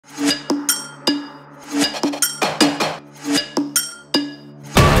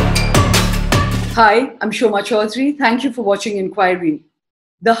Hi, I'm Shoma Chaudhury. Thank you for watching Enquiry.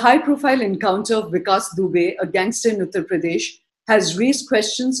 The high-profile encounter of Vikas Dubey, a gangster in Uttar Pradesh, has raised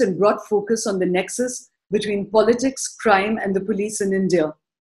questions and brought focus on the nexus between politics, crime, and the police in India.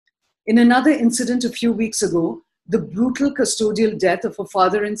 In another incident a few weeks ago, the brutal custodial death of a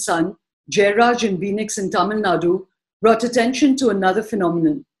father and son, Jairaj and Phoenix in Tamil Nadu, brought attention to another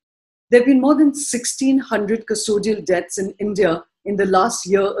phenomenon. There have been more than 1,600 custodial deaths in India in the last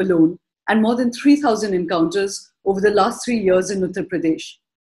year alone, and more than 3,000 encounters over the last 3 years in Uttar Pradesh.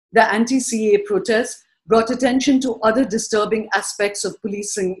 The anti-CAA protests brought attention to other disturbing aspects of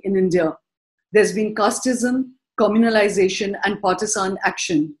policing in India. There's been casteism, communalization, and partisan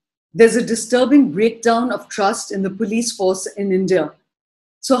action. There's a disturbing breakdown of trust in the police force in India.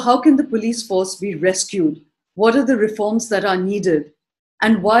 So how can the police force be rescued? What are the reforms that are needed?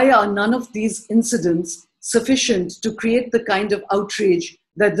 And why are none of these incidents sufficient to create the kind of outrage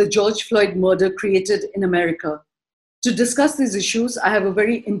that the George Floyd murder created in America? To discuss these issues, I have a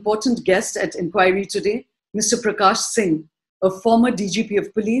very important guest at Enquiry today, Mr. Prakash Singh, a former DGP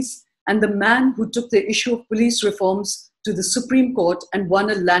of police and the man who took the issue of police reforms to the Supreme Court and won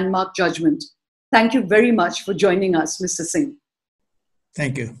a landmark judgment. Thank you very much for joining us, Mr. Singh.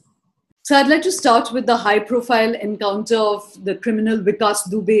 Thank you. So I'd like to start with the high-profile encounter of the criminal Vikas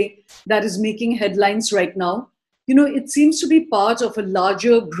Dubey that is making headlines right now. You know, it seems to be part of a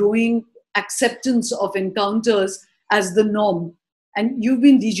larger growing acceptance of encounters as the norm. And you've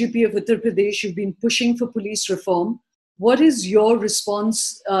been DGP of Uttar Pradesh, you've been pushing for police reform. What is your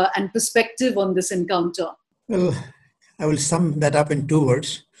response and perspective on this encounter? Well, I will sum that up in 2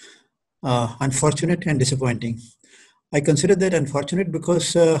 words, unfortunate and disappointing. I consider that unfortunate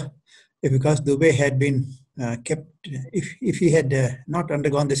because if Vikas Dubey had been kept, if he had not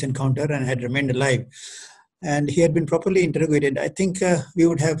undergone this encounter and had remained alive, and he had been properly interrogated, I think we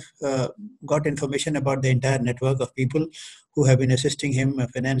would have got information about the entire network of people who have been assisting him,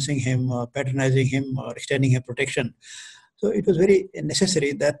 financing him, patronizing him, or extending him protection. So it was very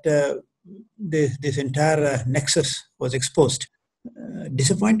necessary that this entire nexus was exposed.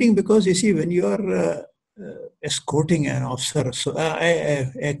 Disappointing because, you see, when you are escorting an officer,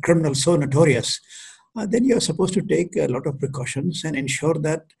 a criminal so notorious, then you are supposed to take a lot of precautions and ensure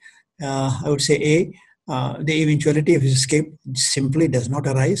that, I would say, the eventuality of his escape simply does not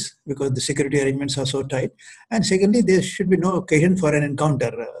arise because the security arrangements are so tight. And secondly, there should be no occasion for an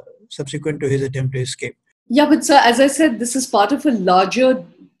encounter subsequent to his attempt to escape. Yeah, but sir, as I said, this is part of a larger,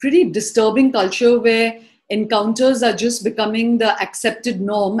 pretty disturbing culture where encounters are just becoming the accepted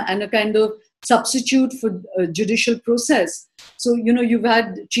norm and a kind of substitute for judicial process. So, you know, you've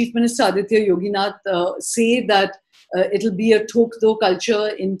had Chief Minister Aditya Yoginath say that it'll be a tok-do culture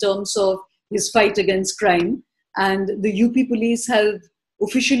in terms of his fight against crime. And the UP police have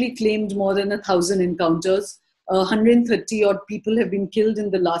officially claimed more than 1,000 encounters. 130 odd people have been killed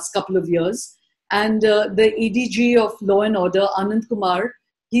in the last couple of years. And the ADG of Law and Order, Anand Kumar,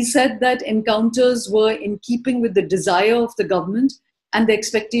 he said that encounters were in keeping with the desire of the government and the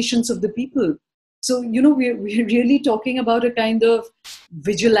expectations of the people. So, you know, we're really talking about a kind of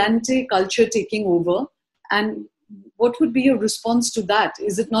vigilante culture taking over. And what would be your response to that?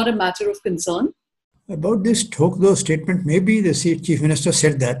 Is it not a matter of concern? About this Tokdo statement, maybe the Chief Minister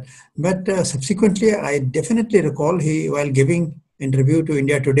said that, but subsequently, I definitely recall while giving interview to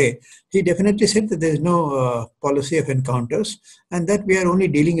India Today, he definitely said that there is no policy of encounters and that we are only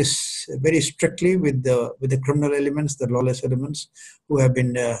dealing very strictly with the criminal elements, the lawless elements who have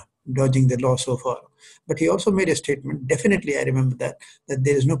been dodging the law so far. But he also made a statement, definitely I remember that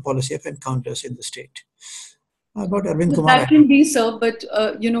there is no policy of encounters in the state. About Arvind Kumar. That can be, sir, but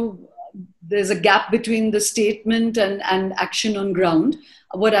you know, there's a gap between the statement and action on ground.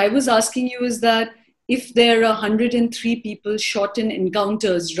 What I was asking you is that if there are 103 people shot in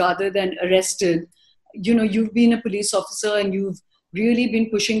encounters rather than arrested, you know, you've been a police officer and you've really been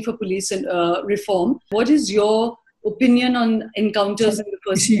pushing for police reform. What is your opinion on encounters in the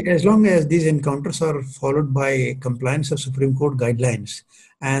first place? As long as these encounters are followed by compliance of Supreme Court guidelines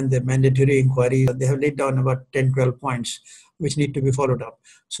and the mandatory inquiry, they have laid down about 10, 12 points which need to be followed up.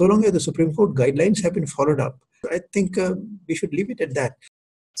 So long as the Supreme Court guidelines have been followed up, I think we should leave it at that.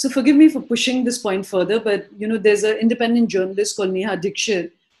 So forgive me for pushing this point further, but you know, there's an independent journalist called Neha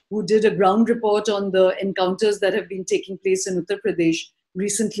Dixit who did a ground report on the encounters that have been taking place in Uttar Pradesh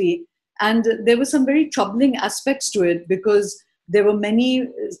recently. And there were some very troubling aspects to it because there were many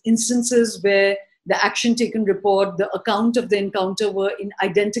instances where the action taken report, the account of the encounter were in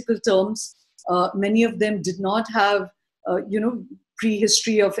identical terms. Many of them did not have,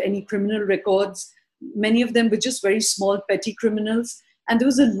 prehistory of any criminal records. Many of them were just very small, petty criminals. And there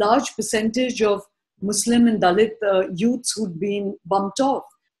was a large percentage of Muslim and Dalit youths who'd been bumped off.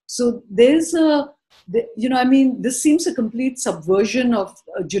 So there's this seems a complete subversion of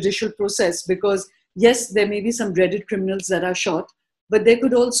a judicial process, because yes, there may be some dreaded criminals that are shot, but there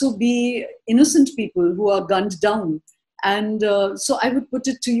could also be innocent people who are gunned down. And so I would put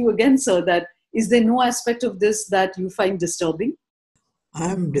it to you again, sir, that is there no aspect of this that you find disturbing?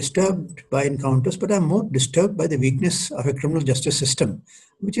 I'm disturbed by encounters, but I'm more disturbed by the weakness of a criminal justice system,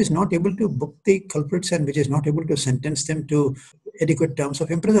 which is not able to book the culprits and which is not able to sentence them to adequate terms of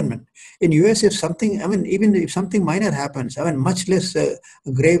imprisonment. In US, if something, even if something minor happens, much less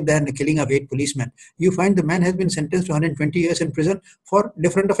grave than the killing of 8 policemen, you find the man has been sentenced to 120 years in prison for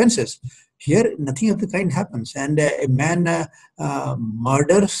different offenses. Here, nothing of the kind happens, and a man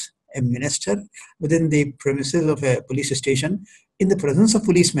murders a minister within the premises of a police station in the presence of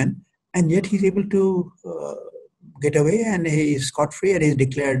policemen, and yet he's able to get away, and he is scot-free, and he is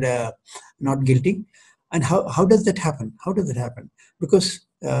declared not guilty. And how does that happen? How does that happen? Because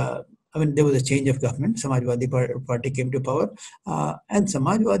there was a change of government. Samajwadi Party came to power, and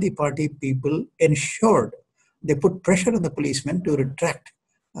Samajwadi Party people ensured, they put pressure on the policemen to retract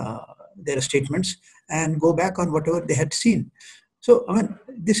their statements and go back on whatever they had seen. So,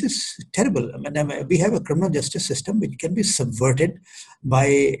 this is terrible. We have a criminal justice system which can be subverted by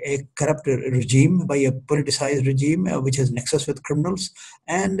a corrupt regime, by a politicized regime which has nexus with criminals.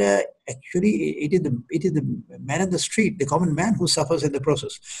 And actually, it is the man on the street, the common man, who suffers in the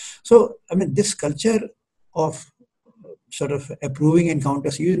process. So, this culture of sort of approving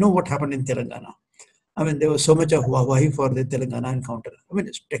encounters, you know what happened in Telangana. There was so much of wahi for the Telangana encounter.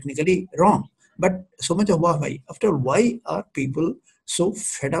 It's technically wrong, but so much of wahi. After all, why are people so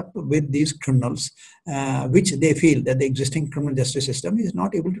fed up with these criminals, which they feel that the existing criminal justice system is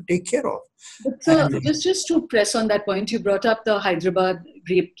not able to take care of? But sir, just to press on that point, you brought up the Hyderabad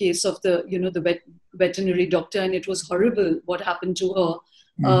rape case of the veterinary doctor, and it was horrible what happened to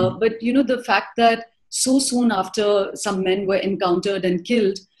her. Mm-hmm. But the fact that so soon after some men were encountered and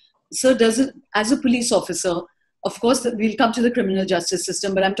killed, sir, does it, as a police officer, of course, we'll come to the criminal justice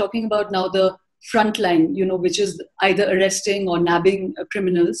system, but I'm talking about now the front line, which is either arresting or nabbing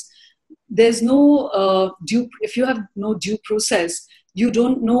criminals. There's no if you have no due process, you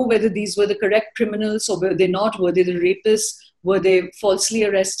don't know whether these were the correct criminals or were they not, were they the rapists, were they falsely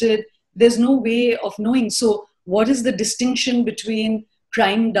arrested? There's no way of knowing. So what is the distinction between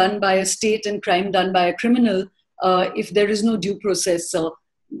crime done by a state and crime done by a criminal if there is no due process? So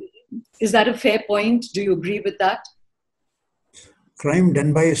is that a fair point? Do you agree with that? Crime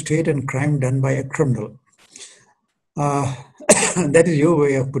done by a state and crime done by a criminal. That is your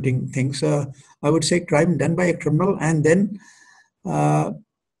way of putting things. I would say crime done by a criminal, and then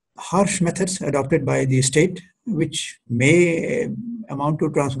harsh methods adopted by the state, which may amount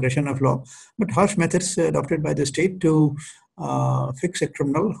to transgression of law, but harsh methods adopted by the state to fix a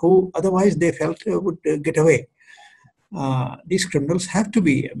criminal who otherwise they felt would get away. These criminals have to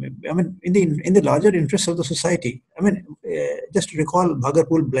be, in the larger interests of the society. Just recall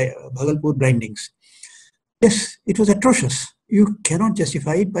Bhagalpur blindings. Yes, it was atrocious. You cannot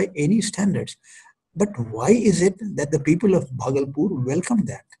justify it by any standards. But why is it that the people of Bhagalpur welcomed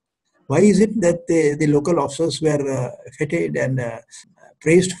that? Why is it that the local officers were feted and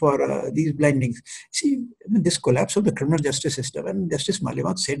praised for these blindings? See, this collapse of the criminal justice system, and Justice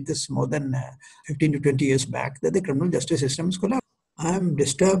Mulayam said this more than 15 to 20 years back, that the criminal justice system is collapsed. I'm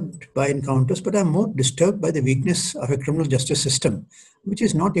disturbed by encounters, but I'm more disturbed by the weakness of a criminal justice system, which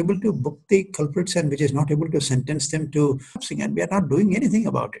is not able to book the culprits and which is not able to sentence them to, and we are not doing anything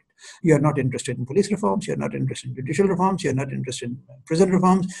about it. You are not interested in police reforms, you are not interested in judicial reforms, you are not interested in prison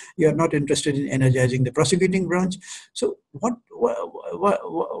reforms, you are not interested in energizing the prosecuting branch. So what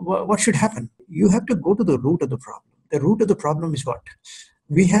should happen? You have to go to the root of the problem. The root of the problem is what?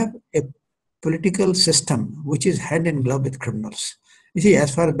 We have a political system which is hand in glove with criminals. You see,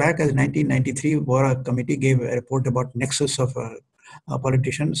 as far back as 1993, Bora Committee gave a report about nexus of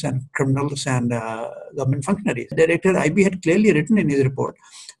politicians and criminals and government functionaries. Director IB had clearly written in his report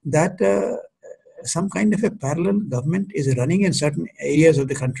that some kind of a parallel government is running in certain areas of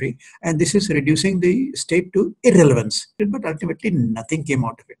the country, and this is reducing the state to irrelevance. But ultimately, nothing came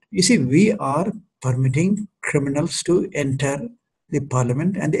out of it. You see, we are permitting criminals to enter the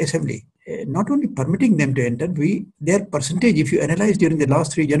parliament and the assembly. Not only permitting them to enter, their percentage, if you analyze during the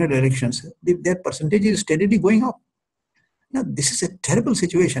last 3 general elections, their percentage is steadily going up. Now, this is a terrible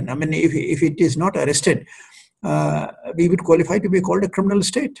situation. If it is not arrested, we would qualify to be called a criminal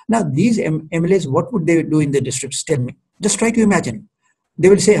state. Now, these MLAs, what would they do in the districts? Tell me. Just try to imagine. They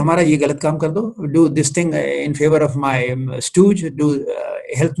will say, "हमारा ये गलत काम कर दो, do this thing in favor of my stooge, do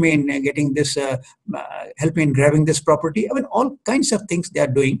help me in getting this, help me in grabbing this property." I mean, all kinds of things they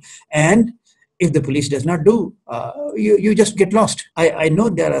are doing, and if the police does not do, you just get lost. I know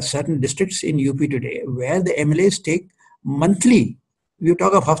there are certain districts in UP today where the MLAs take monthly. You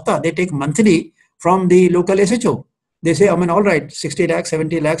talk of hafta, they take monthly from the local SHO. They say, I mean, all right, 60 lakhs,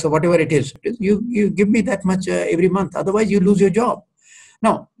 70 lakhs, or whatever it is. You give me that much every month. Otherwise, you lose your job.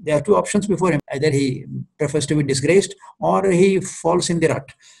 Now, there are two options before him. Either he prefers to be disgraced or he falls in the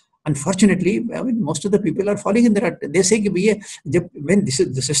rut. Unfortunately, I mean, most of the people are falling in the rut. They say, when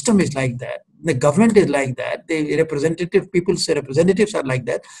the system is like that, the government is like that, the people's representatives are like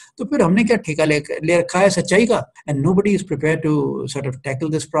that, तो फिर हमने क्या ठेका ले रखा है सच्चाई का? And nobody is prepared to sort of tackle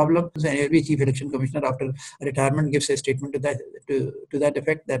this problem. And every chief election commissioner after retirement gives a statement to that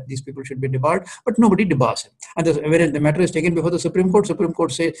effect, that these people should be debarred, but nobody debars him. And when the matter is taken before the Supreme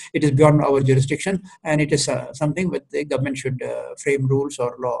Court says it is beyond our jurisdiction, and it is something that the government should frame rules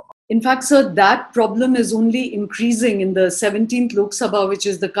or law. In fact, sir, that problem is only increasing in the 17th Lok Sabha, which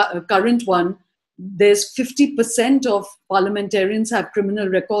is the current one. There's 50% of parliamentarians have criminal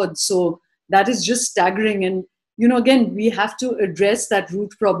records. So that is just staggering. And, again, we have to address that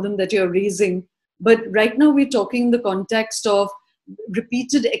root problem that you're raising. But right now we're talking in the context of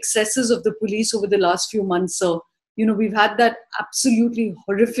repeated excesses of the police over the last few months. So, we've had that absolutely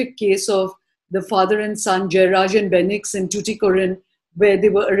horrific case of the father and son, Jairaj and Benix in Tuticorin, where they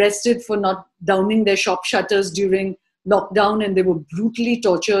were arrested for not downing their shop shutters during lockdown, and they were brutally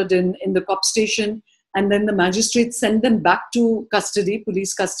tortured in the cop station. And then the magistrate sent them back to custody,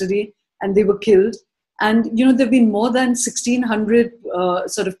 police custody, and they were killed. And, there have been more than 1,600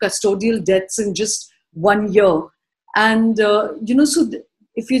 sort of custodial deaths in just 1 year. And, so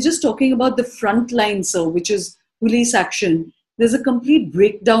if you're just talking about the front line, sir, which is police action, there's a complete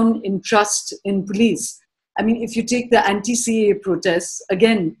breakdown in trust in police. I mean, if you take the anti-CAA protests,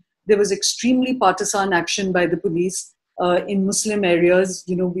 again, there was extremely partisan action by the police in Muslim areas.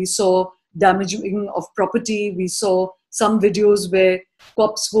 We saw damaging of property. We saw some videos where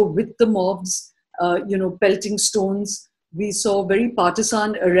cops were with the mobs, pelting stones. We saw very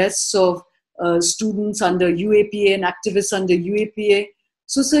partisan arrests of students under UAPA and activists under UAPA.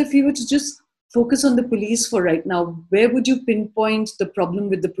 So, sir, if you were to just focus on the police for right now, where would you pinpoint the problem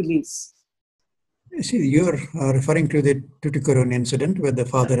with the police? See, you're referring to the Tuticorin incident where the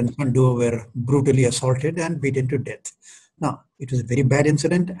father and son duo were brutally assaulted and beaten to death. Now, it was a very bad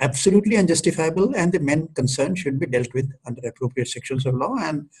incident, absolutely unjustifiable, and the men concerned should be dealt with under appropriate sections of law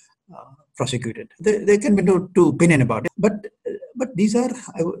and prosecuted. There can be no two opinion about it. But these are,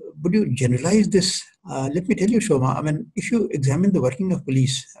 would you generalize this? Let me tell you, Shoma, I mean, if you examine the working of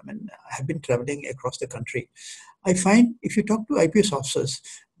police, I mean, I have been traveling across the country. I find if you talk to IPS officers,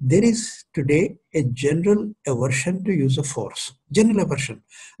 there is today a general aversion to use of force. General aversion.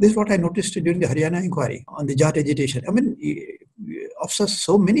 This is what I noticed during the Haryana inquiry on the Jat agitation. I mean, officers,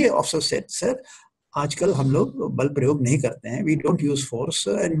 so many officers said, sir, आजकल हम लोग बल प्रयोग नहीं करते हैं. We don't use force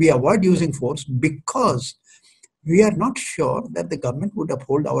and we avoid using force because we are not sure that the government would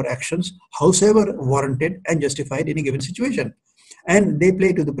uphold our actions, howsoever warranted and justified in a given situation. And they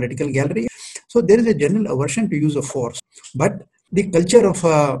play to the political gallery. So there is a general aversion to use of force. But the culture of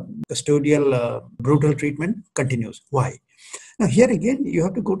custodial brutal treatment continues. Why? Now here again, you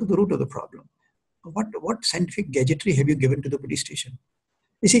have to go to the root of the problem. What scientific gadgetry have you given to the police station?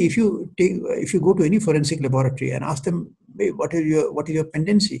 You see, if you go to any forensic laboratory and ask them, hey, what is your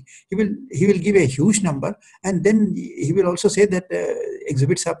pendency, he will give a huge number, and then he will also say that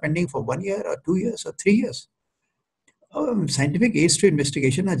exhibits are pending for 1 year or 2 years or 3 years. Scientific aids to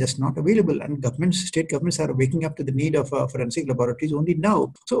investigation are just not available, and state governments are waking up to the need of forensic laboratories only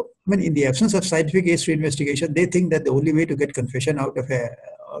now. So, I mean, in the absence of scientific aids to investigation, they think that the only way to get confession out of a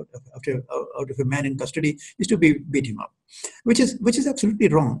man in custody is to beat him up, which is absolutely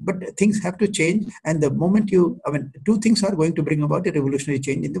wrong. But things have to change, and the moment two things are going to bring about a revolutionary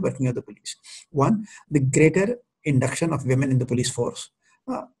change in the working of the police. One, the greater induction of women in the police force.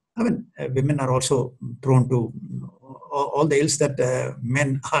 Women are also prone to all the ills that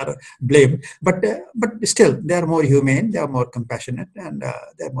men are blamed, but still they are more humane, they are more compassionate, and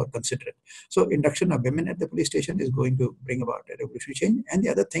they are more considerate. So induction of women at the police station is going to bring about a revolutionary change. And the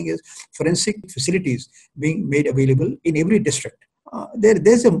other thing is forensic facilities being made available in every district.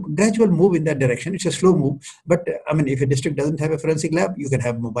 There's a gradual move in that direction. It's a slow move, but if a district doesn't have a forensic lab, you can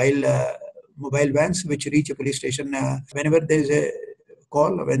have mobile vans which reach a police station whenever there is a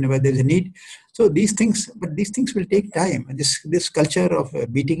call whenever there's a need. So these things will take time. And this culture of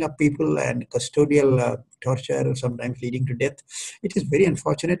beating up people and custodial torture, sometimes leading to death, it is very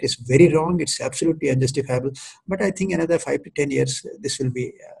unfortunate. It's very wrong. It's absolutely unjustifiable. But I think another 5 to 10 years, this will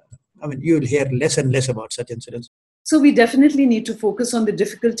be, you will hear less and less about such incidents. So we definitely need to focus on the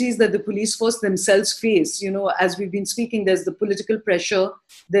difficulties that the police force themselves face. As we've been speaking, there's the political pressure,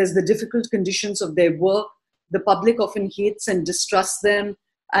 there's the difficult conditions of their work. The public often hates and distrusts them,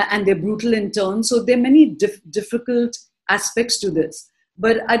 and they're brutal in turn. So there are many difficult aspects to this.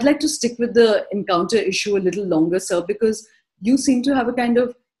 But I'd like to stick with the encounter issue a little longer, sir, because you seem to have a kind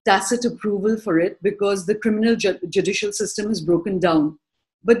of tacit approval for it because the criminal judicial system is broken down.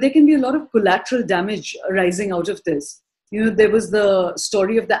 But there can be a lot of collateral damage arising out of this. There was the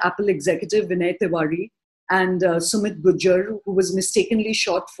story of the Apple executive Vinay Tiwari and Sumit Gujjar, who was mistakenly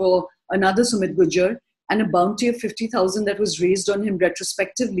shot for another Sumit Gujjar, and a bounty of 50,000 that was raised on him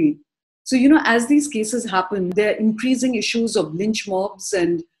retrospectively. So, as these cases happen, there are increasing issues of lynch mobs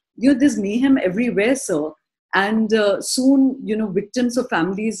and, there's mayhem everywhere, sir. And soon, victims of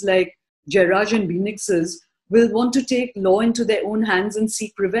families like Jairaj and Phoenix's will want to take law into their own hands and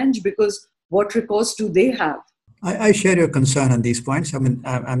seek revenge because what recourse do they have? I share your concern on these points.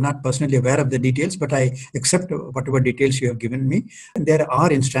 I'm not personally aware of the details, but I accept whatever details you have given me. And there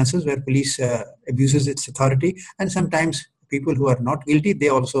are instances where police abuses its authority, and sometimes people who are not guilty, they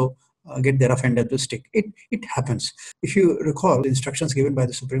also get their offender to stick. It happens. If you recall, the instructions given by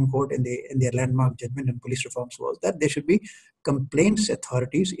the Supreme Court in their landmark judgment on police reforms was that there should be complaints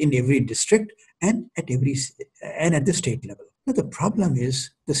authorities in every district and at the state level. Now, the problem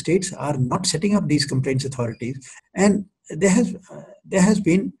is the states are not setting up these complaints authorities, and there has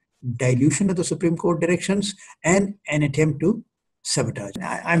been dilution of the Supreme Court directions and an attempt to sabotage.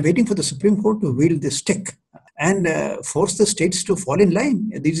 I'm waiting for the Supreme Court to wield the stick and force the states to fall in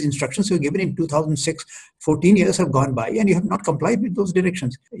line. These instructions were given in 2006. 14 years have gone by and you have not complied with those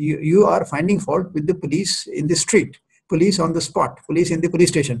directions. You are finding fault with the police in the street, police on the spot, police in the police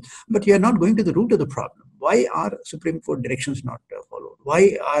station, but you are not going to the root of the problem. Why are Supreme Court directions not followed?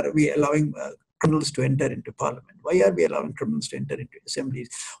 Why are we allowing criminals to enter into parliament? Why are we allowing criminals to enter into assemblies?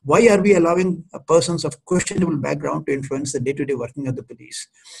 Why are we allowing persons of questionable background to influence the day-to-day working of the police?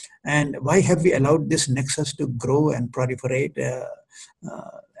 And why have we allowed this nexus to grow and proliferate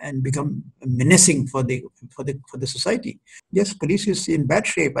and become menacing for the society? Yes, police is in bad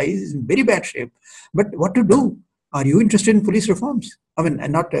shape. Is in very bad shape. But what to do? Are you interested in police reforms?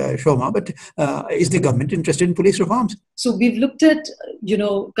 Not Shoma, but is the government interested in police reforms? So we've looked at,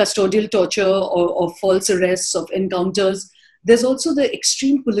 custodial torture or false arrests, of encounters. There's also the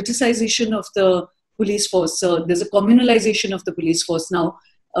extreme politicization of the police force. There's a communalization of the police force now.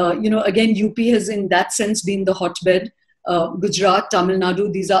 Again, UP has in that sense been the hotbed. Gujarat, Tamil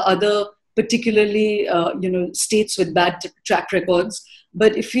Nadu, these are other particularly, states with bad track records.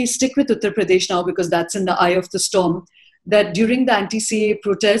 But if we stick with Uttar Pradesh now, because that's in the eye of the storm, that during the anti-CAA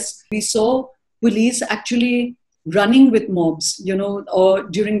protests, we saw police actually running with mobs, or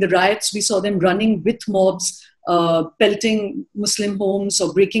during the riots, we saw them running with mobs, pelting Muslim homes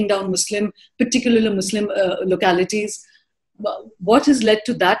or breaking down particularly Muslim localities. What has led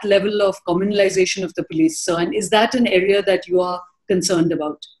to that level of communalization of the police, sir? And is that an area that you are concerned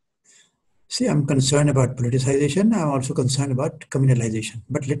about? See, I'm concerned about politicization. I'm also concerned about communalization.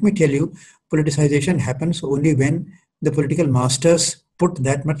 But let me tell you, politicization happens only when the political masters put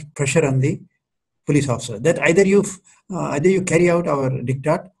that much pressure on the police officer that either you carry out our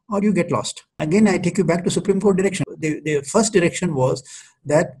diktat or you get lost. Again, I take you back to Supreme Court direction. The first direction was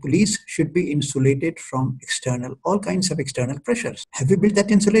that police should be insulated from all kinds of external pressures. Have we built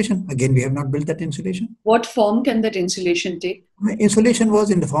that insulation? Again, we have not built that insulation. What form can that insulation take? Insulation was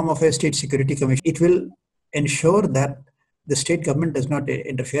in the form of a state security commission. It will ensure that the state government does not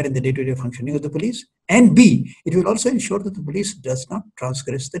interfere in the day-to-day functioning of the police. And B, it will also ensure that the police does not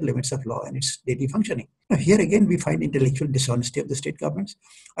transgress the limits of law and its daily functioning. Now, here again, we find intellectual dishonesty of the state governments.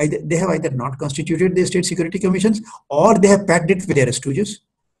 They have either not constituted the state security commissions or they have packed it with their stooges.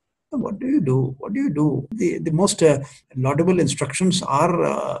 What do you do? The most laudable instructions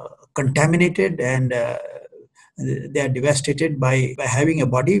are contaminated and they are devastated by having a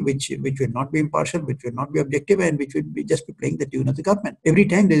body which will not be impartial, which will not be objective, and which will just be playing the tune of the government. Every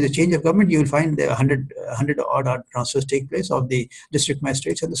time there is a change of government, you will find the 100 odd transfers take place of the district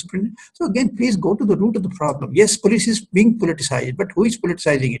magistrates and the superintendent. So again, please go to the root of the problem. Yes, police is being politicized, but who is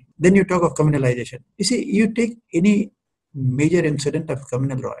politicizing it? Then you talk of communalization. You see, you take any major incident of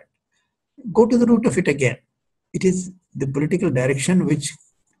communal riot, go to the root of it again. It is the political direction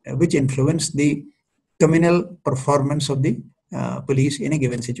which influenced the communal performance of the police in a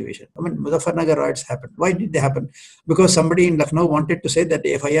given situation. I mean, Muzaffarnagar riots happened. Why did they happen? Because somebody in Lucknow wanted to say that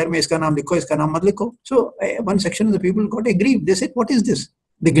FIR mein iska naam likho, iska naam mat likho. So one section of the people got aggrieved. They said, what is this?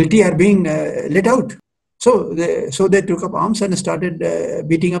 The guilty are being let out. So they took up arms and started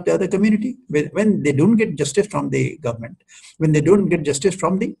beating up the other community when they don't get justice from the government, when they don't get justice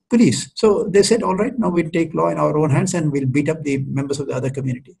from the police. So they said, all right, now we'll take law in our own hands and we'll beat up the members of the other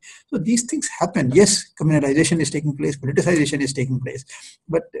community. So these things happen. Yes, communalization is taking place, politicization is taking place,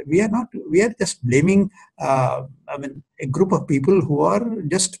 but we are just blaming a group of people who are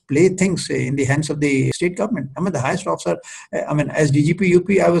just playthings in the hands of the state government. I mean, the highest officer, as DGP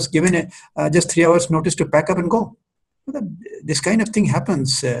UP, I was given just 3 hours notice to pack up and go. This kind of thing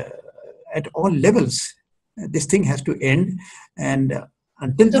happens at all levels. This thing has to end. And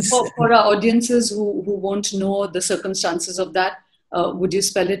until this... For our audiences who won't know the circumstances of that, would you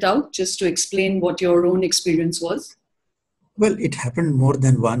spell it out just to explain what your own experience was? Well, it happened more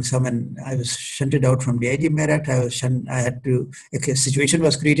than once. I mean, I was shunted out from DIG Meerut. A situation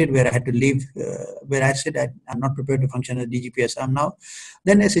was created where I had to leave, where I said I'm not prepared to function as DGP Assam now.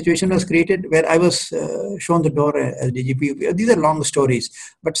 Then a situation was created where I was shown the door as DGP. These are long stories,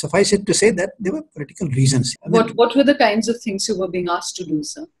 but suffice it to say that there were political reasons. What were the kinds of things you were being asked to do,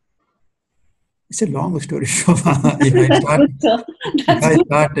 sir? It's a long story, Shoma. If I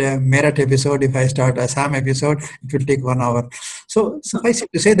start a Meerut episode, if I start a Assam episode, it will take 1 hour. So suffice it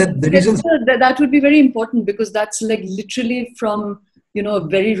to say that the reasons... That would be very important, because that's like literally from, a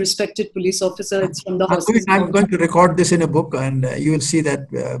very respected police officer. It's from the hospital. I'm going to record this in a book, and you will see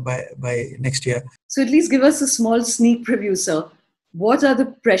that by next year. So at least give us a small sneak preview, sir. What are the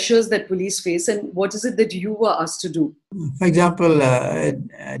pressures that police face, and what is it that you were asked to do? For example,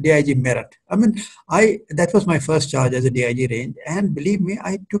 DIG Meerut. That was my first charge as a DIG range, and believe me,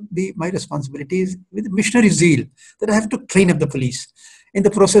 I took my responsibilities with missionary zeal that I have to train up the police. In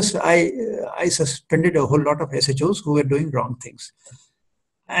the process, I suspended a whole lot of SHOs who were doing wrong things.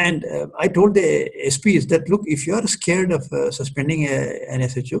 And I told the SPs that, look, if you are scared of suspending an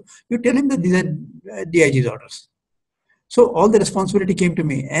SHO, you tell him that these are DIG's orders. So all the responsibility came to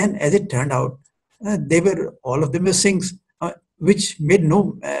me, and as it turned out, all of them were Singhs, which made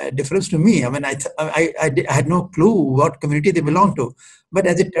no difference to me. I mean, I had no clue what community they belonged to, but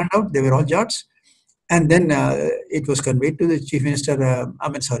as it turned out, they were all Jats. And then it was conveyed to the Chief Minister,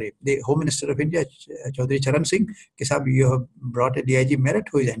 the Home Minister of India, Chaudhry Charan Singh, you have brought a DIG Meerut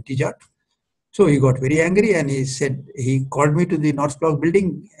who is anti-Jat. So he got very angry, and he called me to the North Block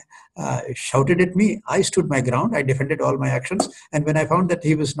building, shouted at me. I stood my ground. I defended all my actions. And when I found that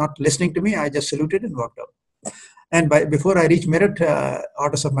he was not listening to me, I just saluted and walked out. And before I reached Meerut,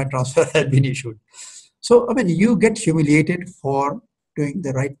 orders of my transfer had been issued. So, you get humiliated for doing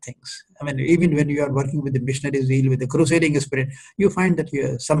the right things. Even when you are working with the missionary zeal, with the crusading spirit, you find that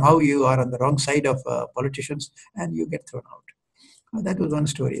somehow you are on the wrong side of politicians, and you get thrown out. That was one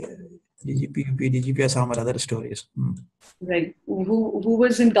story. DGP Assam or other stories. Right. Who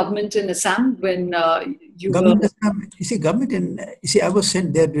was in government in Assam when you government were... Assam, I was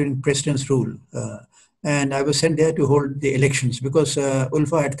sent there during President's rule. And I was sent there to hold the elections because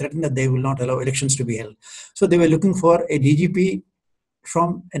ULFA had threatened that they will not allow elections to be held. So they were looking for a DGP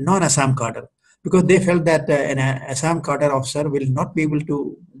from a non-Assam cadre, because they felt that an Assam cadre officer will not be able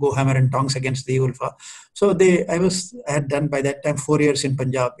to go hammer and tongs against the ULFA. So I had done by that time 4 years in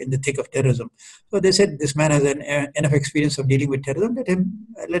Punjab in the thick of terrorism. So they said, this man has enough experience of dealing with terrorism,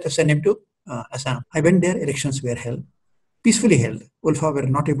 let us send him to Assam. I went there, elections were held, peacefully held. ULFA were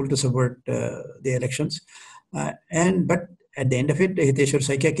not able to subvert the elections. But at the end of it, Hiteshwar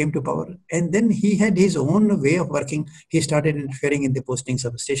Saikia came to power, and then he had his own way of working. He started interfering in the postings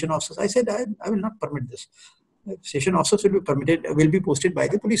of station officers. I said, I will not permit this. Station officers will be posted by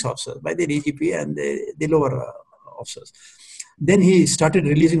the police officers, by the DGP and the lower officers. Then he started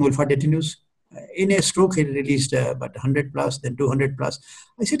releasing ULFA detainees. In a stroke, he released about 100 plus, then 200 plus.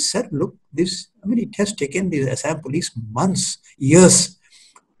 I said, sir, look, it has taken the Assam police months, years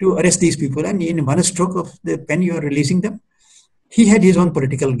to arrest these people, and in one stroke of the pen, you are releasing them. He had his own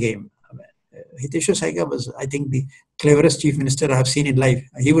political game. Hiteshwar Saikia was, I think, the cleverest chief minister I have seen in life.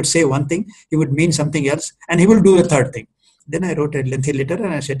 He would say one thing, he would mean something else, and he will do a third thing. Then I wrote a lengthy letter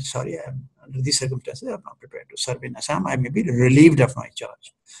and I said, sorry, under these circumstances, I'm not prepared to serve in Assam. I may be relieved of my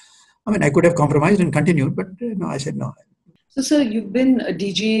charge. I could have compromised and continued, but no, I said no. So, sir, you've been a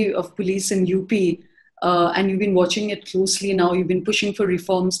DG of police in UP, and you've been watching it closely now. You've been pushing for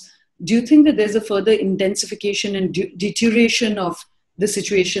reforms. Do you think that there's a further intensification and deterioration of the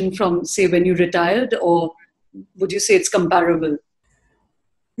situation from, say, when you retired, or would you say it's comparable?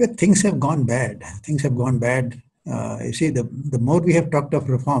 Well, things have gone bad. Things have gone bad You see, the more we have talked of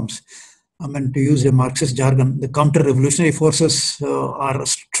reforms, I mean, to use a Marxist jargon, the counter-revolutionary forces are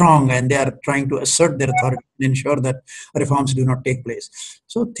strong and they are trying to assert their authority and ensure that reforms do not take place.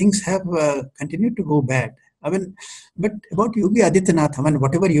 So things have continued to go bad. I mean, but about Yogi Adityanath, I mean,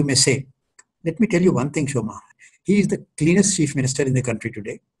 whatever you may say, let me tell you one thing, Shoma. He is the cleanest chief minister in the country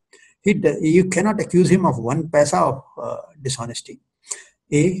today. You cannot accuse him of one paisa of dishonesty.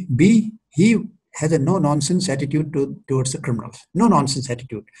 A. B. He has a no-nonsense attitude towards the criminals. No-nonsense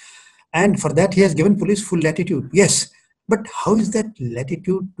attitude. And for that, he has given police full latitude. Yes. But how is that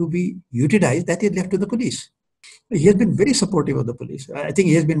latitude to be utilized? That is left to the police. He has been very supportive of the police. I think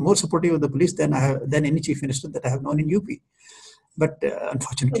he has been more supportive of the police than any chief minister that I have known in UP. But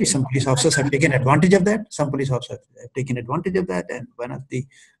unfortunately, some police officers have taken advantage of that. Some police officers have taken advantage of that. And one of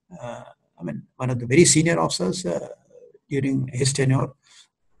the very senior officers during his tenure,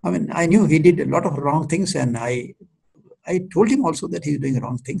 I mean, I knew he did a lot of wrong things, and I told him also that he's doing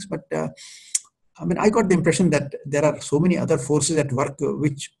wrong things. But I mean, I got the impression that there are so many other forces at work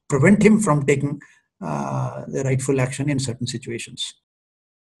which prevent him from taking the rightful action in certain situations.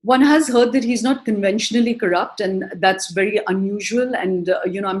 One has heard that he's not conventionally corrupt, and that's very unusual, and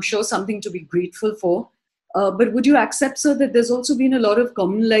I'm sure something to be grateful for. But would you accept, sir, that there's also been a lot of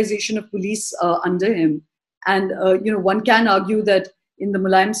communalization of police under him? And one can argue that in the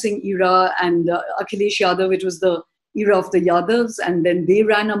Mulayam Singh era and Akhilesh Yadav, it was the era of the Yadavs, and then they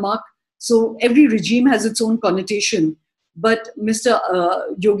ran amok. So every regime has its own connotation. But Mr.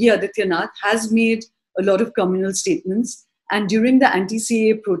 Yogi Adityanath has made a lot of communal statements. And during the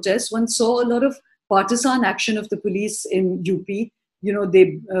anti-CAA protests, one saw a lot of partisan action of the police in UP.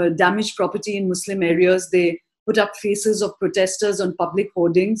 They damaged property in Muslim areas. They put up faces of protesters on public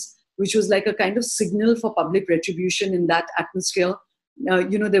hoardings, which was like a kind of signal for public retribution in that atmosphere.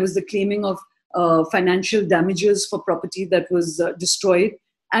 There was the claiming of financial damages for property that was destroyed.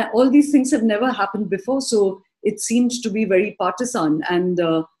 And all these things have never happened before. So it seemed to be very partisan. And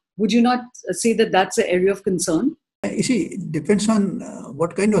would you not say that that's an area of concern? You see, it depends on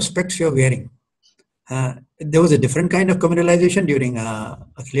what kind of specs you're wearing. There was a different kind of communalization during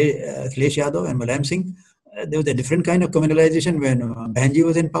Akhilesh Yadav and Mulayam Singh. There was a different kind of communalization when Banji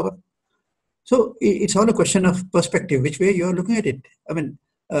was in power. So it's all a question of perspective, which way you're looking at it. I mean,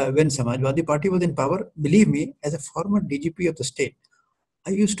 when Samajwadi Party was in power, believe me, as a former DGP of the state,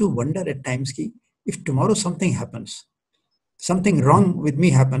 I used to wonder at times, if tomorrow something happens, something wrong with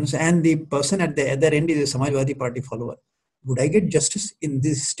me happens, and the person at the other end is a Samajwadi Party follower, would I get justice in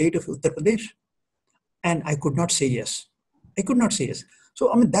this state of Uttar Pradesh? And I could not say yes. I could not say yes.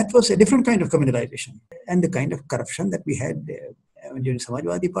 So, I mean, that was a different kind of communalization. And the kind of corruption that we had during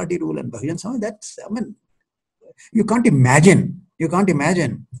Samajwadi Party rule and Bahujan Samaj, that's, I mean, you can't imagine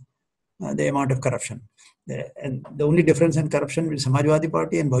the amount of corruption. And the only difference in corruption with Samajwadi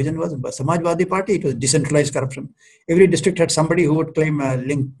Party and Bahujan was Samajwadi Party, it was decentralized corruption. Every district had somebody who would claim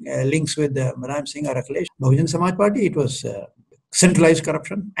links with Mulayam Singh or Akhilesh. Bahujan Samaj Party, it was centralized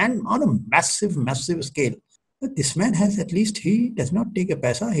corruption and on a massive, massive scale. But this man has, at least he does not take a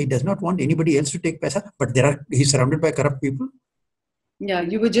paisa. He does not want anybody else to take paisa. But he's surrounded by corrupt people. Yeah,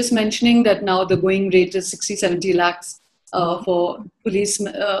 you were just mentioning that now the going rate is 60-70 lakhs. For police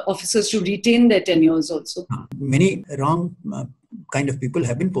officers to retain their tenures also. Many wrong kind of people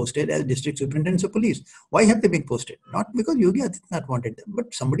have been posted as district superintendents of police. Why have they been posted? Not because Yogi Adityanath wanted them,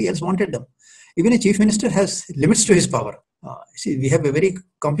 but somebody else wanted them. Even a chief minister has limits to his power. See, we have a very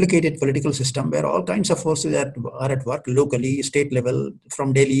complicated political system where all kinds of forces are at work locally, state level,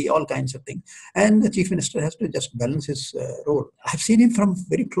 from Delhi, all kinds of things. And the chief minister has to just balance his role. I've seen him from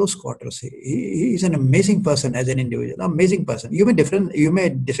very close quarters. He is an amazing person as an individual, amazing person. You may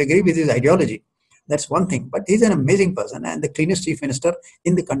disagree with his ideology. That's one thing, but he's an amazing person and the cleanest chief minister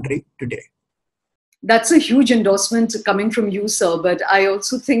in the country today. That's a huge endorsement coming from you, sir. But I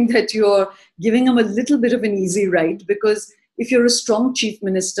also think that you're giving him a little bit of an easy ride, because if you're a strong chief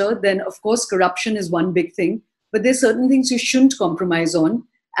minister, then of course corruption is one big thing. But there's certain things you shouldn't compromise on.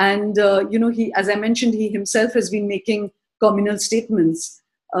 And he, as I mentioned, he himself has been making communal statements.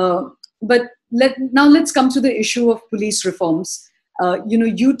 But let's come to the issue of police reforms.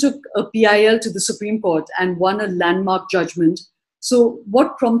 You took a PIL to the Supreme Court and won a landmark judgment. So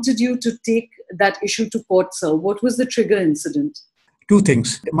what prompted you to take that issue to court, sir? What was the trigger incident? Two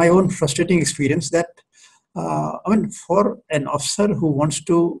things. My own frustrating experience that, for an officer who wants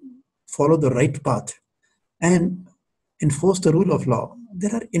to follow the right path and enforce the rule of law,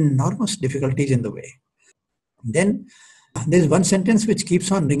 there are enormous difficulties in the way. Then there's one sentence which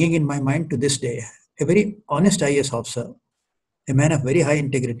keeps on ringing in my mind to this day. A very honest IAS officer, a man of very high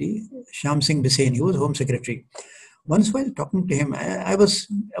integrity, Shyam Singh Bisain, he was Home Secretary. Once while talking to him, I was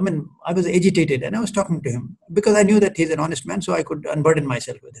agitated, and I was talking to him because I knew that he's an honest man, so I could unburden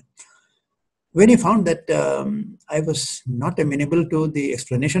myself with him. When he found that I was not amenable to the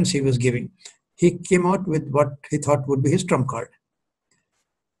explanations he was giving, he came out with what he thought would be his trump card.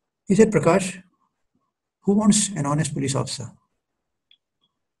 He said, Prakash, who wants an honest police officer?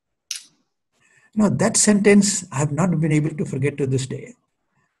 That sentence I have not been able to forget to this day.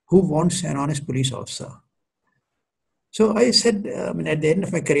 Who wants an honest police officer? So I said, at the end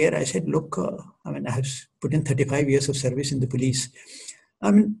of my career, I said, look, I have put in 35 years of service in the police.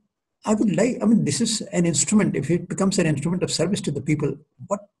 I would like, this is an instrument. If it becomes an instrument of service to the people,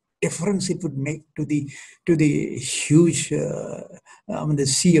 what difference it would make to the huge, the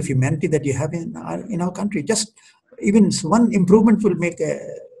sea of humanity that you have in our country. Just even one improvement will make a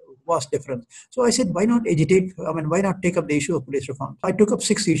vast difference. So I said, why not agitate? Why not take up the issue of police reform? I took up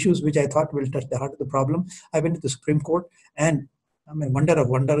 6 issues which I thought will touch the heart of the problem. I went to the Supreme Court, and wonder of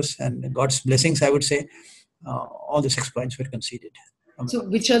wonders and God's blessings, I would say, all the 6 points were conceded. So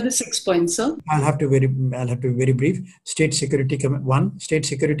which are the 6 points, sir? I'll have to be very brief. State Security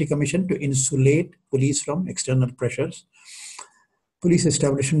Commission to insulate police from external pressures. Police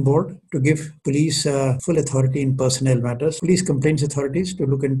Establishment Board to give police full authority in personnel matters. Police Complaints Authorities to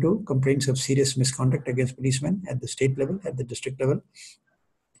look into complaints of serious misconduct against policemen at the state level, at the district level.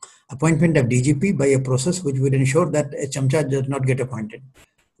 Appointment of DGP by a process which would ensure that a chamcha does not get appointed.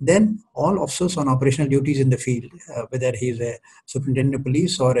 Then all officers on operational duties in the field, whether he is a superintendent of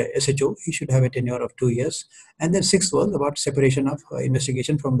police or a SHO, he should have a tenure of 2 years. And then 6th was about separation of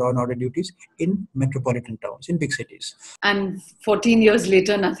investigation from law and order duties in metropolitan towns, in big cities. And 14 years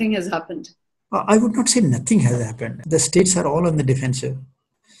later, nothing has happened. I would not say nothing has happened. The states are all on the defensive.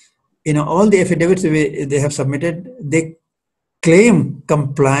 All the affidavits they have submitted, they claim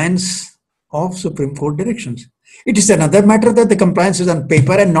compliance of Supreme Court directions. It is another matter that the compliance is on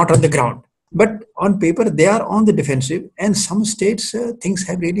paper and not on the ground. But on paper, they are on the defensive, and some states, things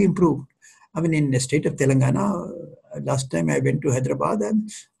have really improved. In the state of Telangana, last time I went to Hyderabad, and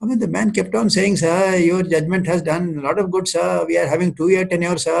the man kept on saying, sir, your judgment has done a lot of good, sir. We are having 2-year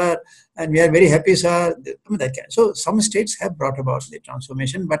tenure, sir, and we are very happy, sir. So some states have brought about the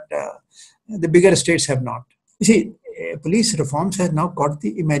transformation, but the bigger states have not. You see, police reforms have now caught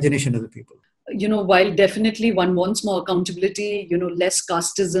the imagination of the people. While definitely one wants more accountability, less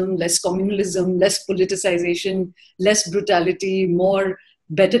casteism, less communalism, less politicization, less brutality,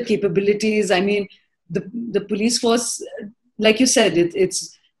 better capabilities. The police force, like you said,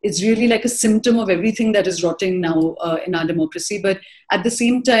 it's really like a symptom of everything that is rotting now in our democracy. But at the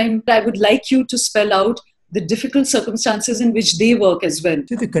same time, I would like you to spell out the difficult circumstances in which they work as well.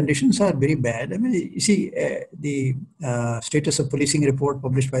 See, the conditions are very bad. You see, the status of policing report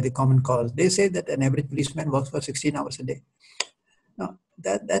published by the Common Cause, they say that an average policeman works for 16 hours a day. Now,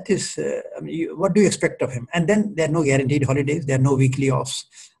 that is, what do you expect of him? And then there are no guaranteed holidays, there are no weekly offs.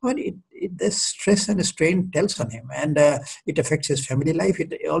 The stress and the strain tells on him, and it affects his family life.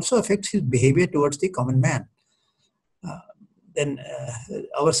 It also affects his behavior towards the common man. Then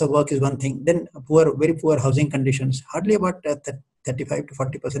hours of work is one thing. Then very poor housing conditions. Hardly about 35 to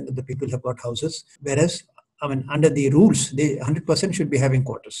 40% of the people have got houses. Whereas, under the rules, 100% should be having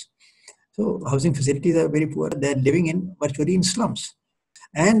quarters. So housing facilities are very poor. They're living virtually in slums.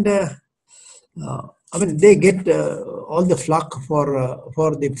 And they get all the flack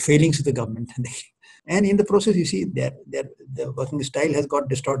for the failings of the government. And in the process, you see, the working style has got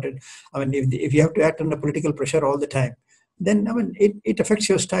distorted. If you have to act under political pressure all the time, then it affects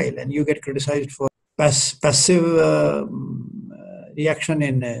your style, and you get criticized for passive reaction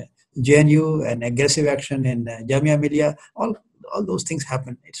in JNU and aggressive action in Jamia Millia. All those things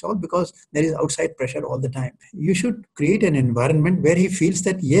happen. It's all because there is outside pressure all the time. You should create an environment where he feels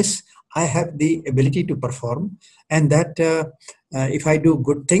that, yes, I have the ability to perform, and that if I do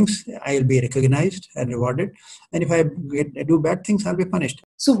good things, I'll be recognized and rewarded. And if I do bad things, I'll be punished.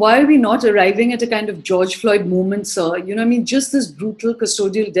 So why are we not arriving at a kind of George Floyd moment, sir? Just this brutal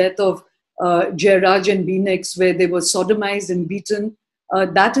custodial death of Jairaj and Beenex, where they were sodomized and beaten,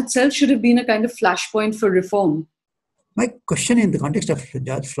 that itself should have been a kind of flashpoint for reform. My question in the context of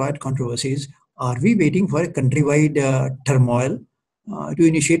George Floyd controversies, are we waiting for a countrywide turmoil to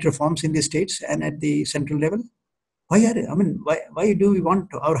initiate reforms in the states and at the central level? Why do we want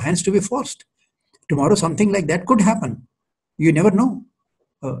our hands to be forced? Tomorrow something like that could happen. You never know.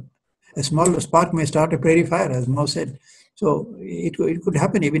 A small spark may start a prairie fire, as Mao said. So it could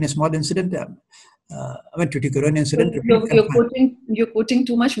happen, even a small incident. Tuticorin incident. You're quoting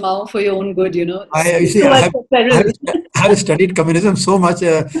too much Mao for your own good, I have studied communism so much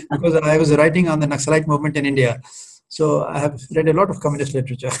because I was writing on the Naxalite movement in India. So I have read a lot of communist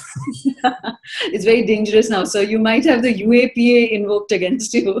literature. It's very dangerous now. So you might have the UAPA invoked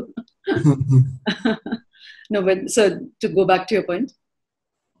against you. No, but so to go back to your point.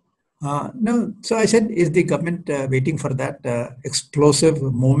 No, so I said, is the government waiting for that explosive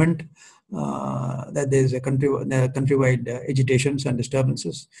moment that there's a countrywide agitations and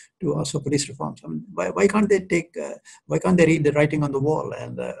disturbances to ask for police reforms? I mean, why can't they why can't they read the writing on the wall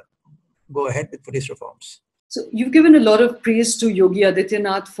and go ahead with police reforms? So you've given a lot of praise to Yogi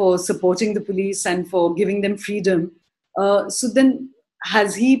Adityanath for supporting the police and for giving them freedom. So then,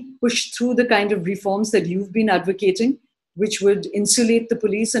 has he pushed through the kind of reforms that you've been advocating, which would insulate the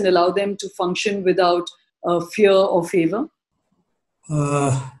police and allow them to function without fear or favor?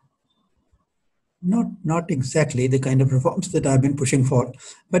 Not exactly the kind of reforms that I've been pushing for,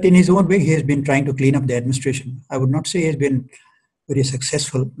 but in his own way, he has been trying to clean up the administration. I would not say he has been very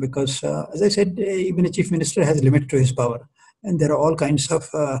successful because, as I said, even a chief minister has a limit to his power, and there are all kinds of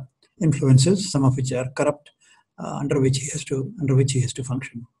influences, some of which are corrupt, under which he has to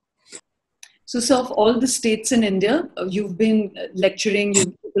function. So of all the states in India, you've been lecturing,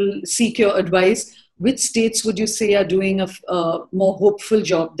 you people seek your advice. Which states would you say are doing a more hopeful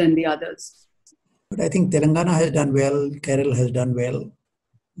job than the others? But I think Telangana has done well, Kerala has done well,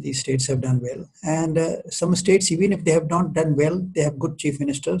 these states have done well. And some states, even if they have not done well, they have good chief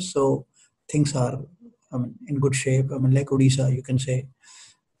ministers. So things are in good shape. Like Odisha, you can say.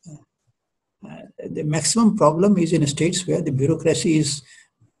 The maximum problem is in states where the bureaucracy is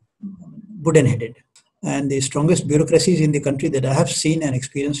wooden-headed. And the strongest bureaucracies in the country that I have seen and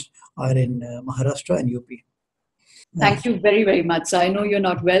experienced are in Maharashtra and UP. Thank you very, very much. So I know you're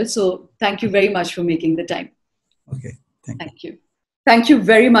not well, so thank you very much for making the time. Okay, thank you. Thank you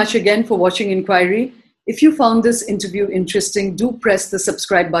very much again for watching Enquiry. If you found this interview interesting, do press the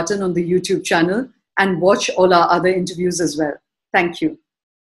subscribe button on the YouTube channel and watch all our other interviews as well. Thank you.